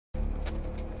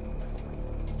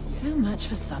So much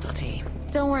for subtlety.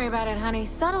 Don't worry about it, honey.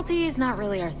 Subtlety is not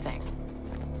really our thing.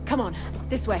 Come on,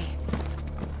 this way.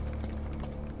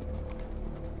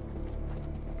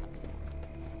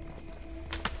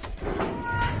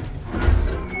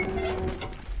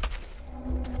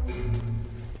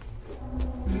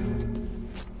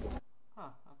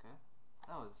 Okay.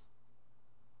 That was...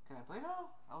 Can I play now?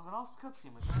 That was an awesome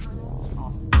cutscene.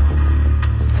 Awesome.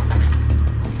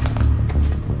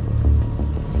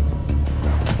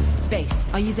 Base,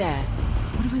 are you there?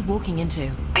 What are we walking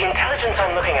into? The intelligence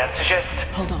I'm looking at suggests...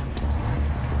 Hold on.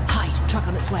 Hide, truck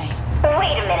on its way.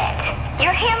 Wait a minute.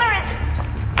 Your handler is...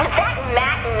 Was that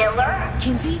Matt Miller?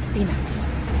 Kinsey, be nice.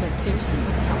 But seriously,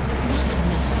 what the hell? Matt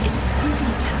Miller is a proven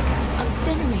attacker, a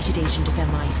venerated agent of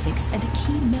MI6, and a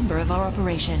key member of our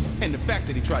operation. And the fact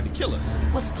that he tried to kill us.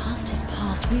 What's past is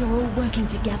past. We are all working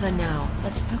together now.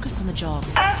 Let's focus on the job.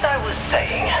 As I was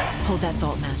saying... Hold that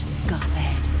thought, Matt. Guards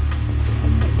ahead.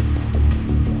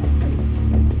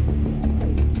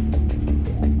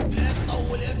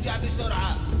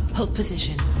 Hold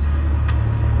position.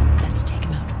 Let's take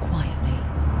him out quietly.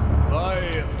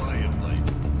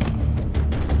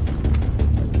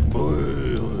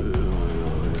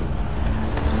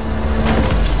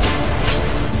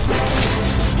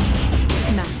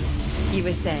 Matt, you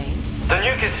were saying? The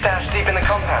nuke is stashed deep in the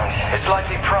compound. It's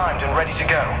likely primed and ready to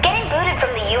go. Getting booted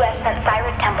from the U.S. sent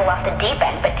Cyrus Temple off the deep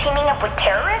end, but teaming up with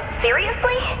terrorists?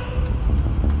 Seriously?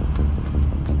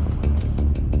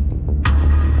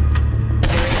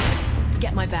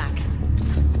 Get my back.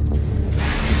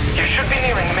 You should be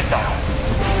nearing the missile.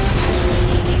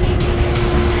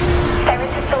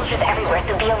 Cyrus has soldiers everywhere,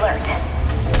 so be alert.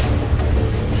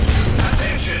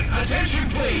 Attention! Attention,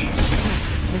 please!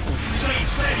 Listen.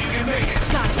 Saints, glad you can make it.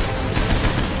 Got it.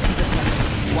 Take it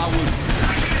personal. Why would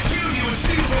I can accuse you in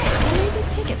Steelport! Maybe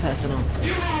take it personal.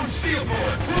 You ruined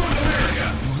Steelport! Ruined America!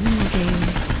 One more game.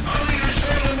 I'll either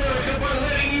save America by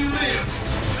letting you live!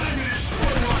 I'm gonna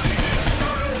destroy Washington and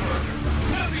start over!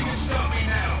 Nothing will stop me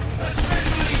now!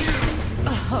 Especially you!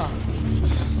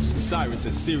 Cyrus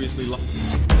has seriously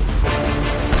lost?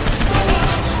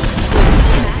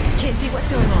 Matt, Kinsey, what's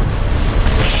going on?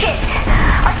 Shit!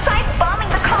 A site's bombing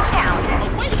the compound! Oh,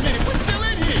 wait a minute, we're still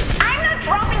in here! I'm not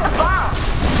dropping the bomb!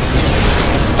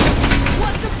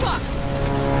 What the fuck?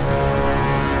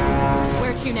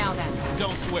 Where to now, then?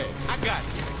 Don't sweat, I got it.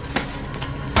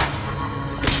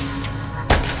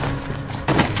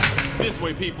 This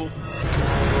way, people.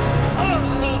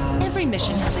 Every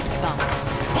mission has its bumps.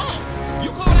 Bump? You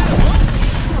call that a bump?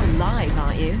 You're alive,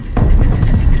 aren't you?